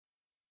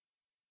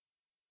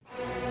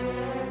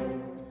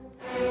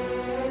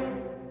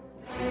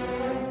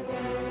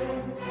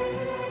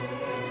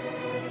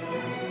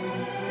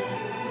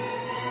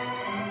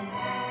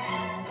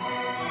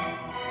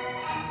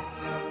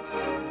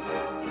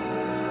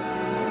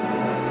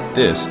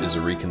This is a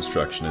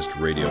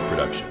Reconstructionist radio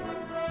production.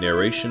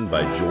 Narration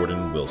by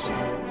Jordan Wilson.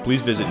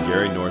 Please visit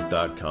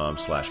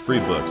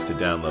GaryNorth.com/freebooks to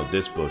download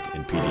this book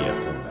in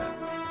PDF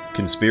format.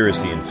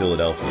 Conspiracy in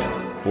Philadelphia,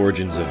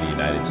 Origins of the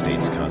United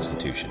States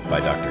Constitution by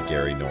Dr.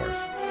 Gary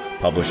North.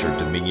 Publisher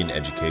Dominion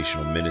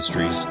Educational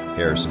Ministries,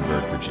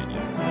 Harrisonburg,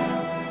 Virginia.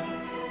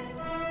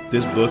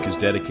 This book is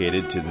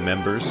dedicated to the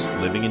members,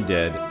 living and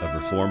dead, of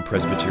Reformed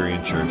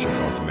Presbyterian Church of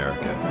North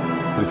America,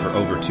 who for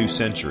over 2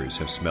 centuries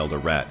have smelled a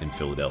rat in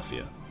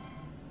Philadelphia.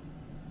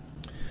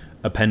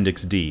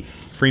 Appendix D,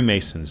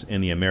 Freemasons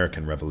in the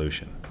American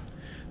Revolution.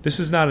 This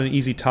is not an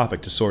easy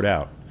topic to sort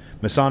out.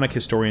 Masonic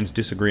historians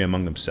disagree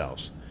among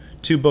themselves.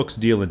 2 books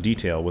deal in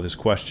detail with this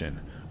question,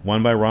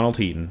 one by Ronald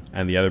Heaton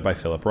and the other by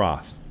Philip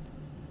Roth.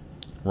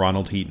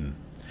 Ronald Heaton.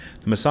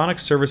 The Masonic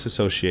Service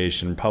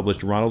Association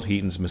published Ronald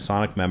Heaton's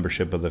Masonic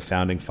Membership of the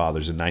Founding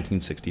Fathers in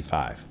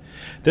 1965.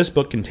 This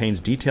book contains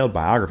detailed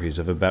biographies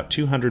of about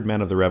 200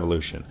 men of the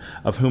Revolution,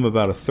 of whom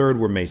about a third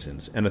were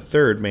Masons, and a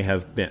third may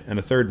have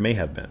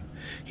been.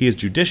 He is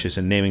judicious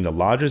in naming the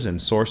lodges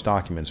and source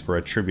documents for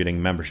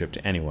attributing membership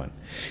to anyone.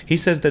 He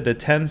says that the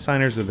 10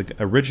 signers of the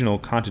original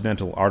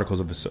Continental Articles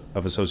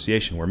of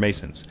Association were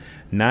Masons,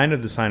 9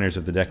 of the signers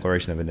of the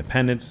Declaration of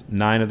Independence,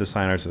 9 of the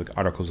signers of the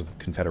Articles of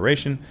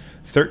Confederation,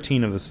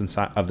 13 of the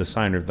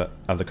signers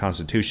of the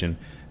Constitution,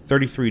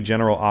 33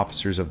 general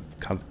officers of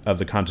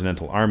the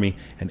Continental Army,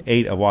 and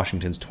 8 of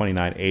Washington's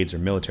 29 aides or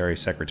military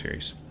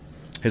secretaries.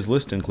 His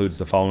list includes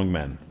the following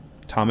men: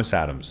 Thomas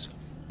Adams,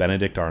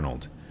 Benedict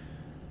Arnold,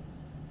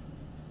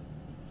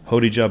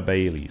 Hodijah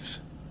Bayles,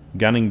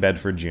 Gunning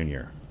Bedford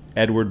Jr.,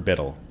 Edward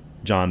Biddle,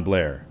 John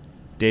Blair,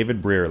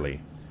 David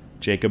Brearley,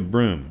 Jacob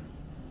Broome,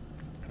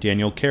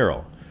 Daniel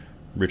Carroll,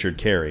 Richard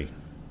Carey,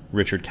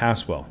 Richard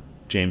Caswell,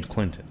 James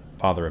Clinton,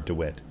 father of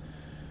DeWitt,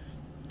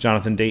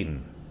 Jonathan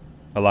Dayton,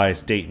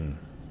 Elias Dayton,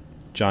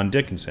 John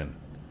Dickinson,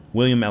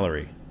 William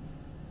Ellery,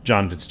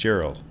 John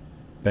Fitzgerald,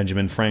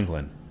 Benjamin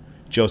Franklin,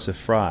 Joseph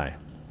Fry,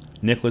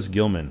 Nicholas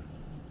Gilman,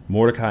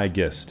 Mordecai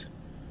Gist,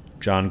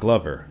 John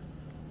Glover,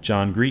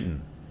 John Greeton,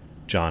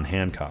 John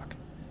Hancock,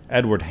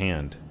 Edward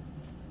Hand,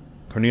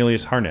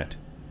 Cornelius Harnett,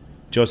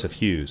 Joseph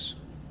Hughes,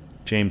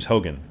 James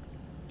Hogan,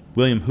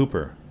 William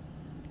Hooper,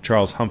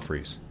 Charles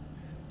Humphreys,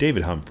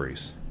 David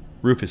Humphreys,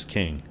 Rufus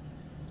King,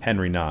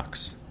 Henry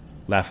Knox,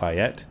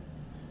 Lafayette,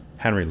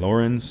 Henry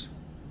Laurens,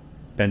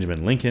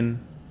 Benjamin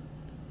Lincoln,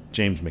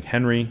 James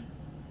McHenry,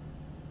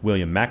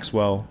 William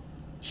Maxwell,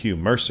 Hugh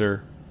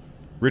Mercer,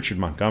 Richard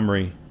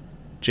Montgomery,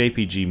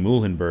 J.P.G.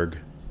 Muhlenberg,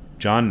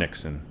 John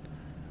Nixon,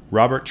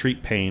 Robert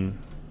Treat Paine,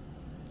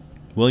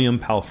 William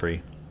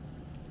Palfrey,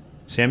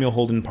 Samuel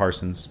Holden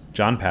Parsons,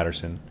 John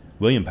Patterson,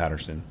 William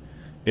Patterson,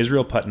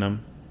 Israel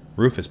Putnam,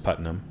 Rufus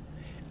Putnam,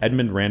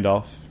 Edmund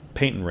Randolph,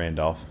 Peyton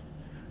Randolph,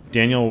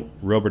 Daniel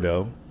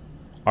Roberdeau,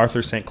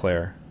 Arthur St.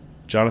 Clair,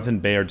 Jonathan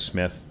Bayard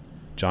Smith,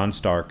 John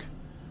Stark,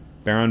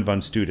 Baron von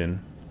Studen,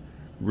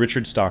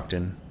 Richard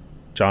Stockton,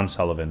 John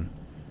Sullivan,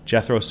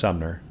 Jethro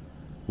Sumner,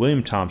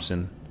 William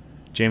Thompson,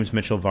 James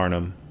Mitchell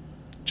Varnum,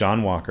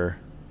 John Walker,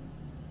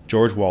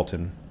 George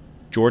Walton,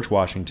 George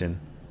Washington,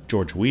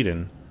 George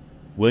Whedon,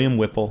 William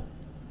Whipple,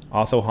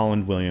 Otho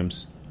Holland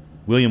Williams,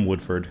 William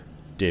Woodford,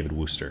 David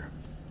Wooster.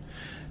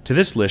 To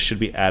this list should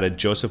be added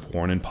Joseph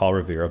Warren and Paul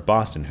Revere of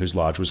Boston, whose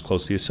lodge was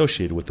closely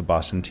associated with the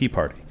Boston Tea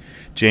Party.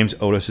 James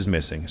Otis is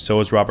missing. So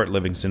is Robert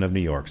Livingston of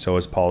New York. So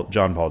is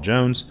John Paul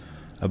Jones.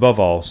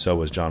 Above all, so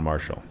was John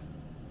Marshall.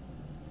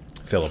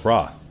 Philip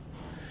Roth.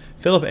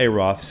 Philip A.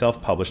 Roth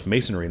self-published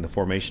Masonry in the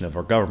Formation of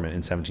Our Government in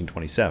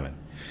 1727.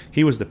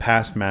 He was the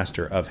past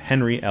master of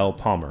Henry L.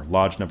 Palmer,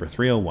 Lodge No.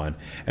 301,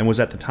 and was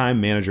at the time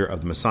manager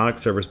of the Masonic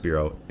Service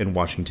Bureau in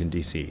Washington,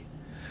 D.C.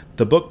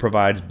 The book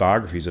provides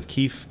biographies of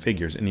key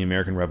figures in the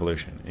American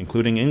Revolution,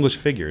 including English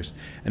figures,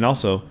 and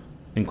also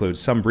includes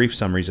some brief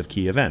summaries of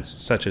key events,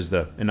 such as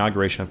the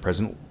inauguration of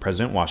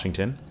President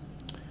Washington.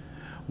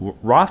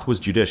 Roth was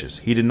judicious.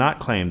 He did not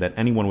claim that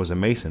anyone was a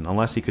Mason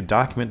unless he could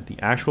document the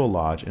actual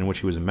lodge in which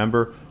he was a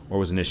member or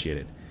was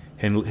initiated.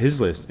 His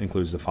list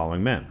includes the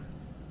following men: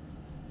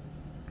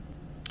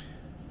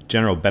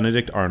 General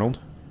Benedict Arnold,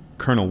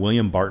 Colonel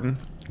William Barton,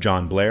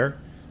 John Blair,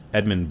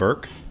 Edmund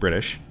Burke,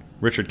 British,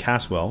 Richard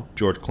Caswell,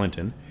 George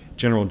Clinton,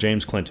 General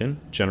James Clinton,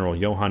 General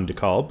Johann de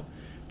Kalb,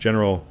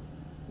 General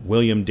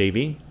William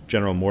Davie,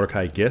 General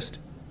Mordecai Gist,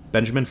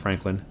 Benjamin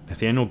Franklin,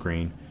 Nathaniel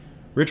Greene,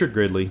 Richard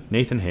Gridley,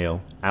 Nathan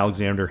Hale,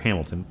 Alexander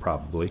Hamilton,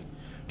 probably,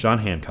 John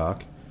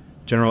Hancock,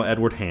 General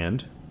Edward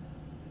Hand,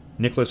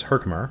 Nicholas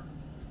Herkimer,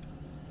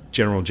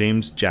 General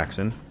James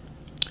Jackson,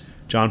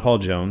 John Paul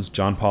Jones,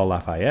 John Paul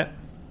Lafayette,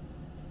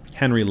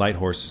 Henry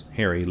Lighthorse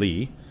Harry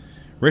Lee,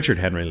 Richard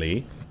Henry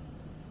Lee,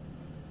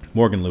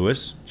 Morgan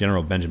Lewis,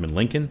 General Benjamin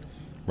Lincoln,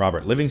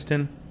 Robert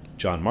Livingston,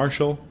 John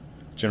Marshall,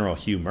 General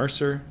Hugh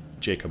Mercer,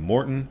 Jacob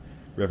Morton,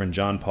 Reverend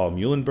John Paul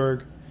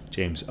Muhlenberg,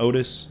 James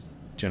Otis,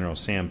 General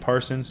Sam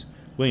Parsons,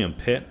 William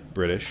Pitt,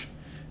 British,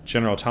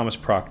 General Thomas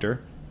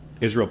Proctor,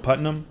 Israel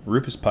Putnam,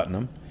 Rufus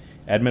Putnam,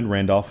 Edmund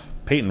Randolph,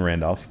 Peyton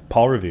Randolph,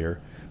 Paul Revere,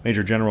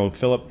 Major General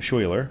Philip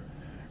Schuyler,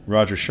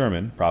 Roger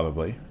Sherman,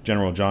 probably,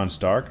 General John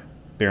Stark,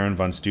 Baron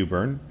von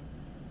Steuben,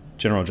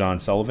 General John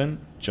Sullivan,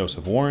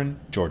 Joseph Warren,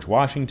 George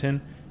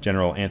Washington,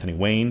 General Anthony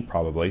Wayne,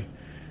 probably,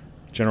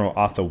 General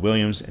Otho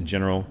Williams, and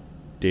General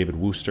David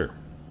Wooster.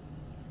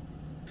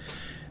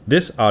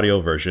 This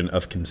audio version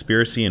of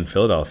Conspiracy in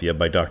Philadelphia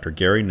by Dr.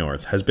 Gary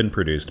North has been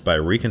produced by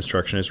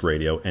Reconstructionist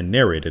Radio and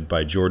narrated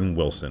by Jordan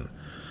Wilson.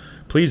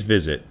 Please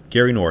visit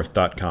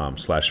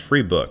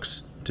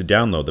garynorth.com/freebooks to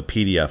download the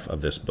PDF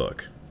of this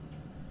book.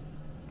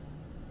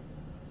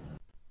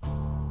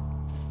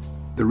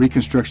 The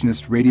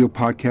Reconstructionist Radio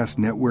Podcast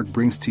Network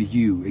brings to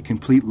you a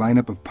complete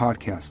lineup of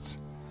podcasts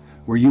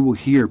where you will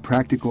hear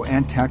practical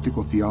and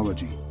tactical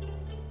theology.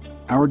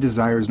 Our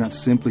desire is not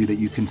simply that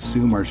you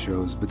consume our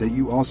shows, but that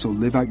you also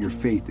live out your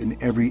faith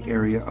in every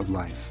area of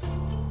life.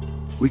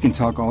 We can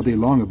talk all day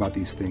long about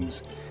these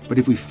things, but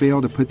if we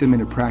fail to put them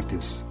into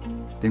practice,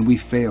 then we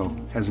fail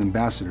as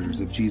ambassadors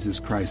of Jesus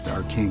Christ,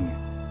 our King.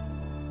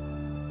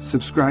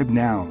 Subscribe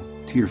now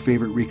to your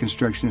favorite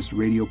Reconstructionist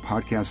Radio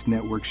Podcast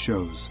Network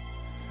shows,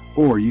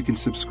 or you can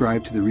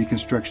subscribe to the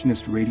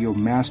Reconstructionist Radio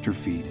Master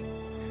Feed,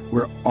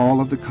 where all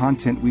of the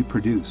content we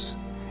produce,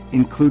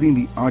 including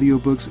the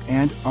audiobooks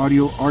and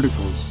audio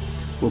articles,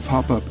 will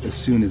pop up as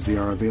soon as they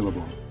are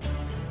available.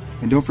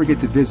 And don't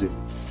forget to visit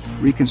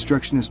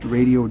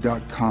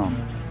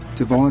reconstructionistradio.com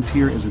to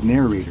volunteer as a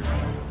narrator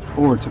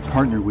or to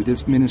partner with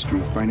this ministry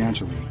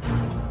financially.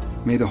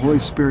 May the Holy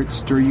Spirit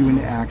stir you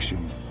into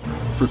action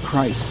for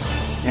Christ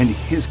and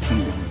His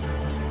kingdom.